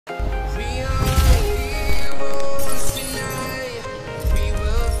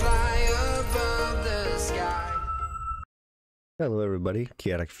Hello everybody,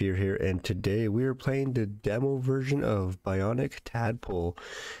 Chaotic Fear here, and today we are playing the demo version of Bionic Tadpole.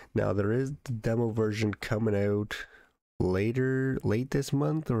 Now there is the demo version coming out late this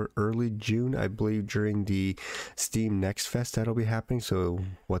month or early June, I believe, during the Steam Next Fest that'll be happening. So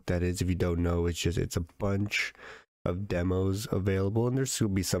what that is, if you don't know, it's a bunch of demos available, and there's still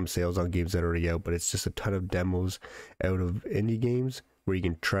be some sales on games that are already out, but it's just a ton of demos out of indie games where you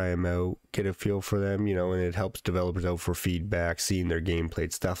can try them out, get a feel for them, you know, and it helps developers out for feedback, seeing their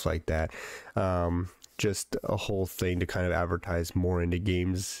gameplay, stuff like that. Just a whole thing to kind of advertise more into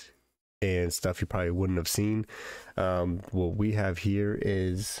games and stuff you probably wouldn't have seen. What we have here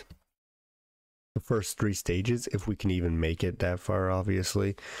is the first 3 stages, if we can even make it that far.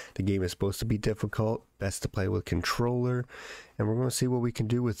 Obviously the game is supposed to be difficult, best to play with controller, and we're going to see what we can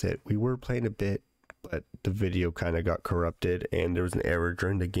do with it. We were playing a bit, but the video kind of got corrupted and there was an error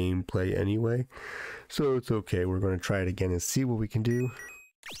during the gameplay anyway, so it's okay. We're going to try it again and see what we can do.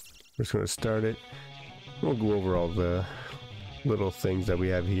 We're just going to start it. We'll go over all the little things that we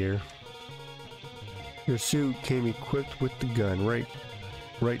have here. Your suit came equipped with the gun.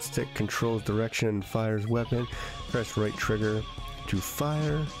 Right stick controls direction and fires weapon. Press right trigger to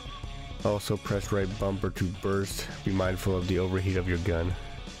fire. Also press right bumper to burst. Be mindful of the overheat of your gun.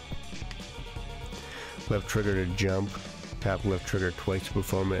 Left trigger to jump. Tap left trigger twice to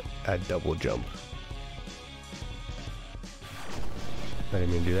perform it at double jump. I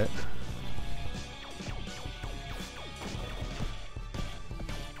didn't mean to do that.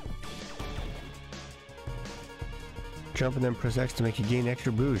 Jump and then press X to make you gain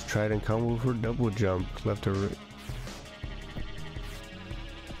extra boost. Try it in combo for double jump. Left or right.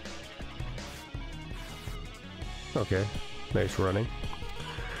 Okay, nice running.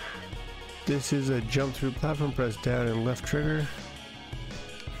 This is a jump through platform. Press down and left trigger.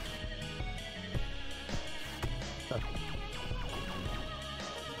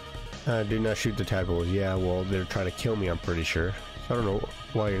 Do not shoot the tadpoles. Yeah, well, they're trying to kill me, I'm pretty sure. I don't know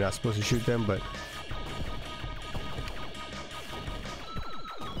why you're not supposed to shoot them, but...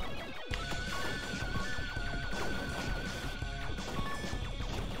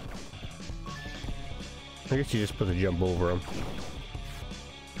 I guess you just put the jump over them.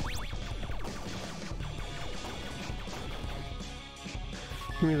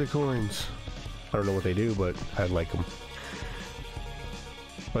 Give me the coins. I don't know what they do, but I like them.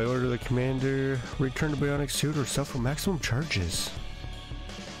 By order of the commander, return to Bionic suit or suffer maximum charges.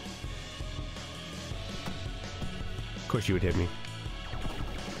 Of course you would hit me.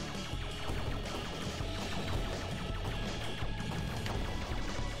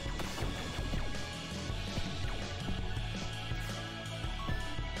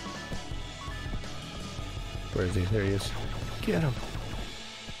 Where is he? There he is. Get him.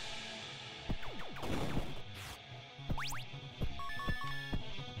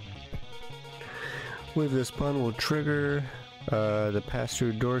 With this pun will trigger the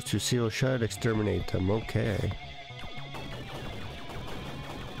pass-through doors to seal shut, exterminate them. Okay.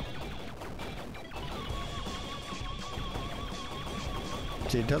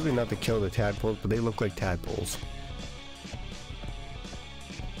 See, it tells me not to kill the tadpoles, but they look like tadpoles.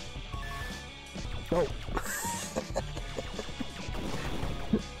 Oh!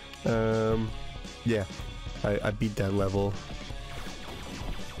 Yeah. I beat that level.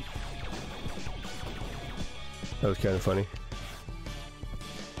 That was kind of funny.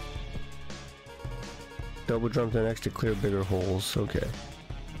 Double jump then X to clear bigger holes. Okay.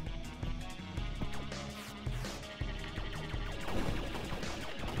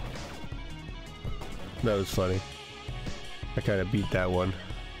 That was funny. I kind of beat that one.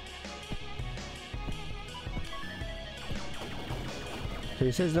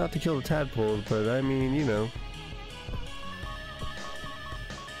 He says not to kill the tadpoles, but I mean, you know.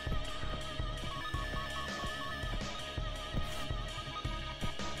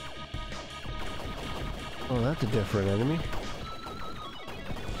 Oh, that's a different enemy.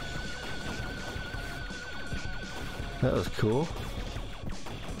 That was cool.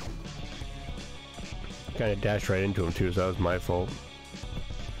 Kind of dashed right into him too, so that was my fault.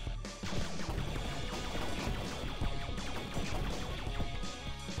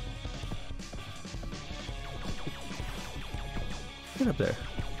 Get up there.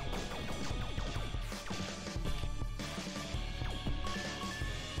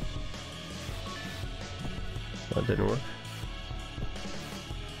 That didn't work.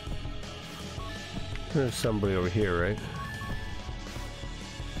 There's somebody over here, right?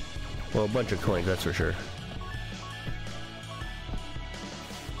 Well, a bunch of coins, that's for sure.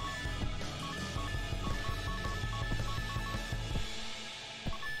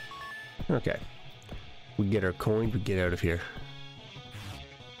 Okay. We get our coins, we get out of here.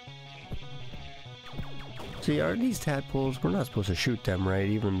 See, are these tadpoles, we're not supposed to shoot them, right?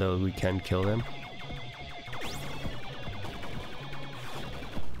 Even though we can kill them.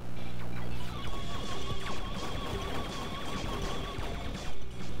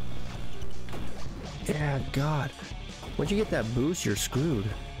 Yeah, God. Once you get that boost, you're screwed.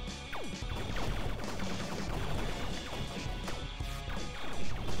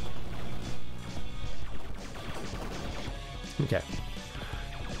 Okay.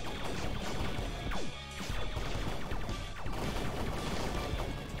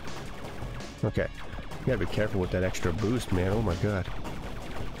 Okay. You gotta be careful with that extra boost, man. Oh my God.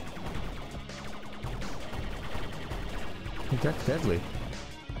 That's deadly.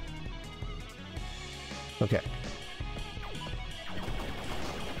 Okay.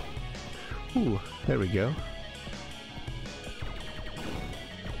 Ooh, there we go.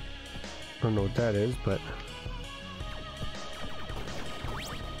 I don't know what that is, but...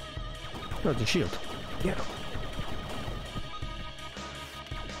 Oh, it's a shield. Yeah.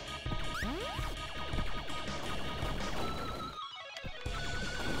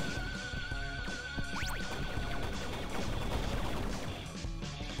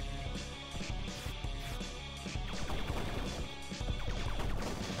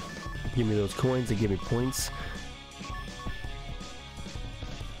 Give me those coins, they give me points.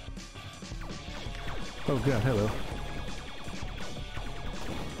 Oh God, hello.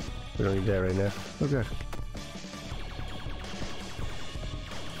 We don't need that right now. Oh God.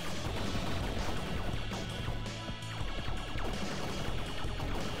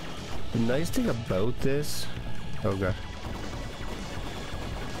 The nice thing about this... Oh God.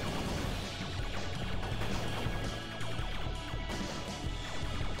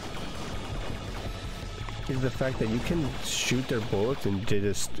 Is the fact that you can shoot their bullets and it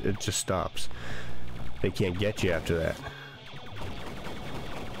just stops. They can't get you after that.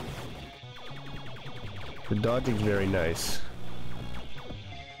 The dodging's very nice.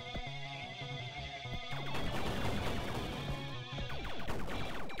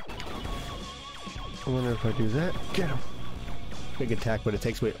 I wonder if I do that. Get him! Big attack, but it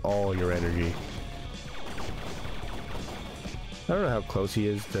takes away all your energy. I don't know how close he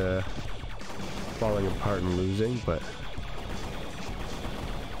is to falling apart and losing, but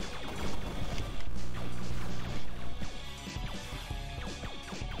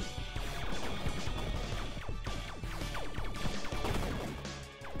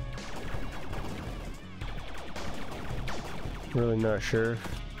really not sure.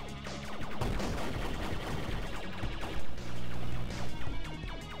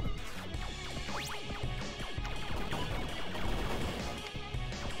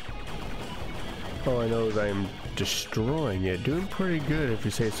 All I know is I am destroying it. Doing pretty good if you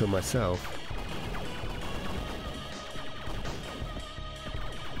say so myself.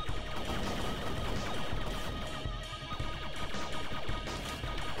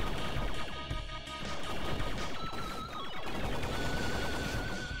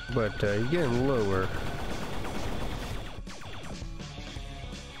 But you're getting lower.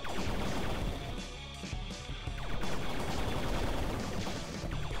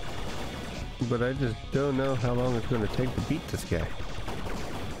 But I just don't know how long it's going to take to beat this guy.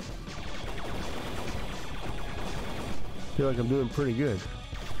 Feel like I'm doing pretty good.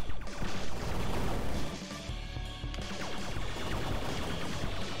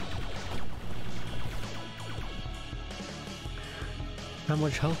 How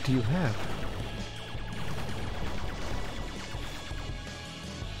much health do you have?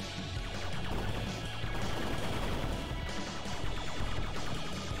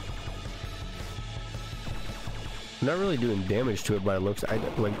 I'm not really doing damage to it by the looks. I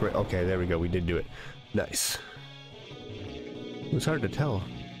like, okay, there we go. We did do it. Nice. It was hard to tell.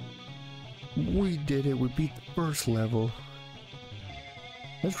 We did it. We beat the first level.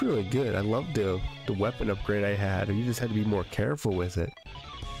 That's really good. I love the weapon upgrade I had. You just had to be more careful with it.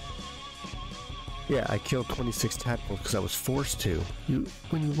 Yeah, I killed 26 tadpoles because I was forced to.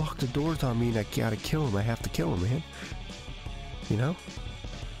 When you lock the doors on me and I gotta kill him, I have to kill him, man. You know?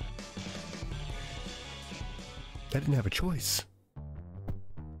 I didn't have a choice.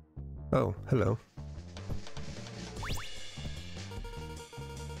 Oh, hello.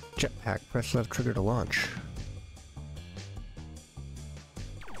 Jetpack, press left trigger to launch.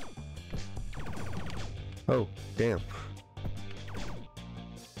 Oh, damn.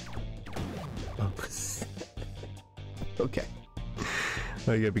 Oh. Okay.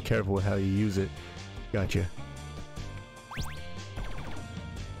 Oh, you gotta be careful with how you use it. Gotcha.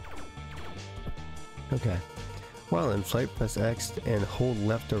 Okay. While in flight, press X and hold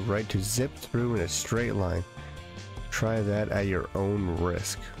left or right to zip through in a straight line. Try that at your own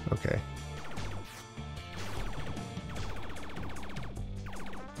risk. Okay.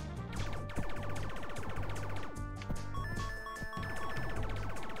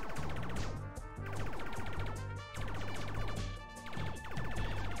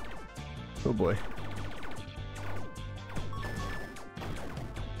 Oh boy.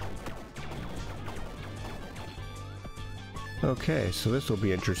 Okay, so this will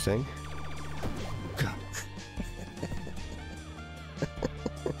be interesting. God.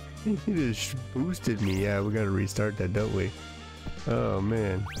 He just boosted me. Yeah, we gotta restart that, don't we? Oh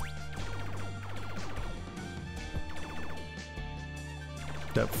man.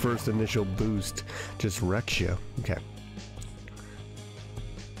 That first initial boost just wrecks you. Okay.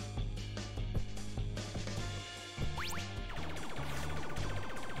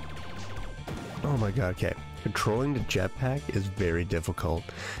 Oh my god, okay. Controlling the jetpack is very difficult.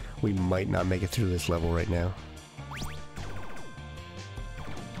 We might not make it through this level right now.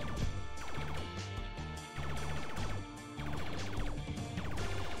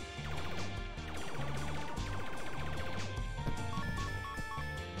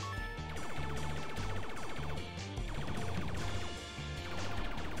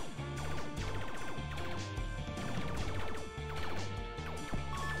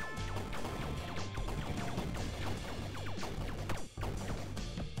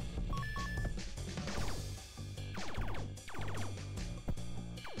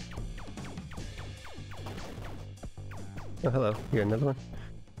 Oh, hello. You got another one?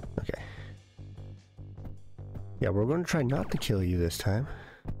 Okay. Yeah, we're going to try not to kill you this time.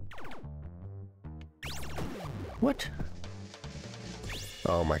 What?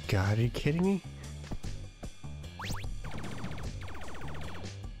 Oh my god, are you kidding me?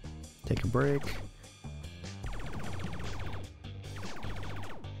 Take a break.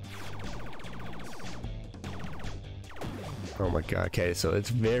 Oh my god, okay, so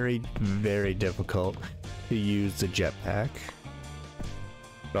it's very, very difficult to use the jetpack.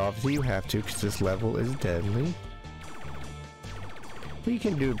 But obviously you have to, because this level is deadly. But you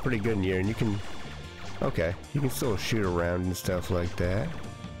can do it pretty good in here, and you can... Okay, you can still shoot around and stuff like that.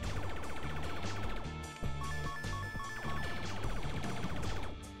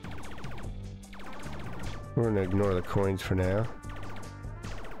 We're gonna ignore the coins for now.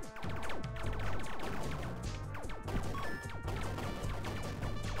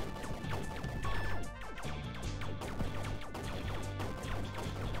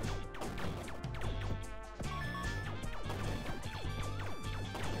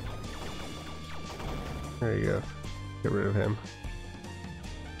 There you go. Get rid of him.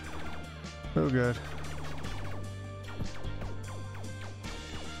 Oh god.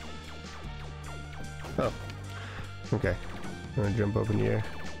 Oh. Okay. I'm gonna jump up in the air.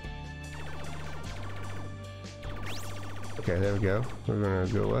 Okay, there we go. We're gonna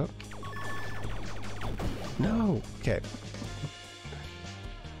go up. No! Okay.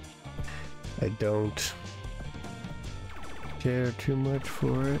 I don't care too much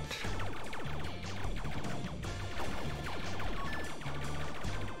for it.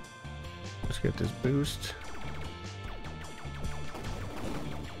 Let's get this boost.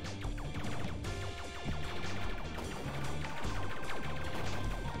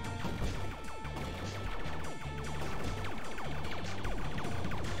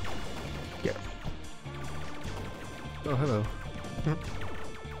 Yeah. Oh, hello.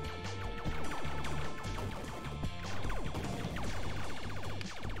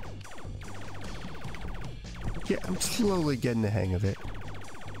 Yeah, I'm slowly getting the hang of it.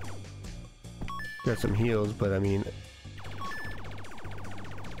 Got some heals, but I mean...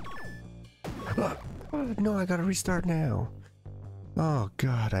 Oh, no, I gotta restart now. Oh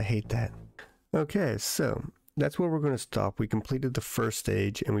god, I hate that. Okay, so that's where we're going to stop. We completed the first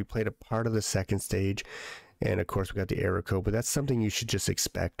stage, and we played a part of the second stage. And of course, we got the error code, but that's something you should just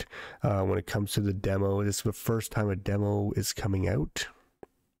expect when it comes to the demo. This is the first time a demo is coming out.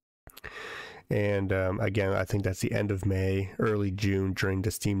 And again, I think that's the end of May, early June during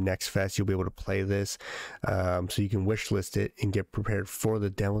the Steam Next Fest. You'll be able to play this. So you can wishlist it and get prepared for the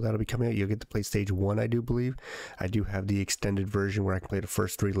demo that'll be coming out. You'll get to play stage 1, I do believe. I do have the extended version where I can play the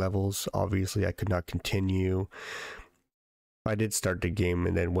first 3 levels. Obviously, I could not continue. I did start the game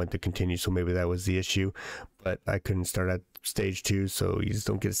and then went to continue, so maybe that was the issue. But I couldn't start at stage 2, so you just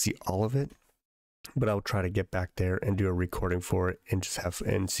don't get to see all of it. But I'll try to get back there and do a recording for it and just have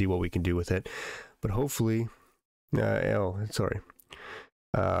and see what we can do with it. But hopefully, the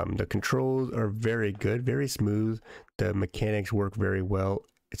controls are very good, very smooth. The mechanics work very well.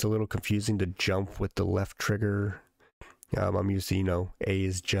 It's a little confusing to jump with the left trigger. I'm used to, A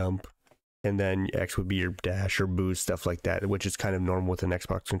is jump, and then X would be your dash or boost, stuff like that, which is kind of normal with an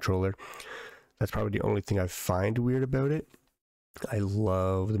Xbox controller. That's probably the only thing I find weird about it. I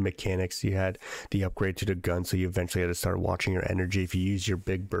love the mechanics. You had the upgrade to the gun, so you eventually had to start watching your energy. If you use your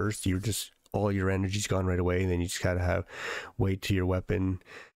big burst, you're just all your energy's gone right away, and then you just gotta wait till your weapon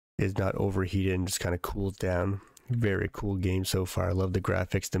is not overheated and just kind of cools down. Very cool game so far. I love the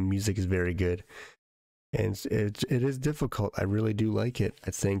graphics. The music is very good. And it is difficult. I really do like it.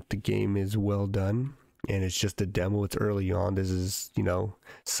 I think the game is well done. And it's just a demo. It's early on. This is, you know,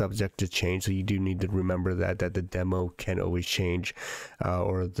 subject to change. So you do need to remember that the demo can always change,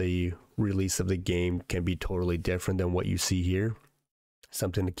 or the release of the game can be totally different than what you see here.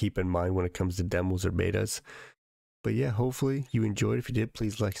 Something to keep in mind when it comes to demos or betas. But yeah, hopefully you enjoyed. If you did,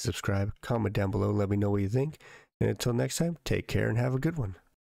 please like and subscribe. Comment down below and let me know what you think. And until next time, take care and have a good one.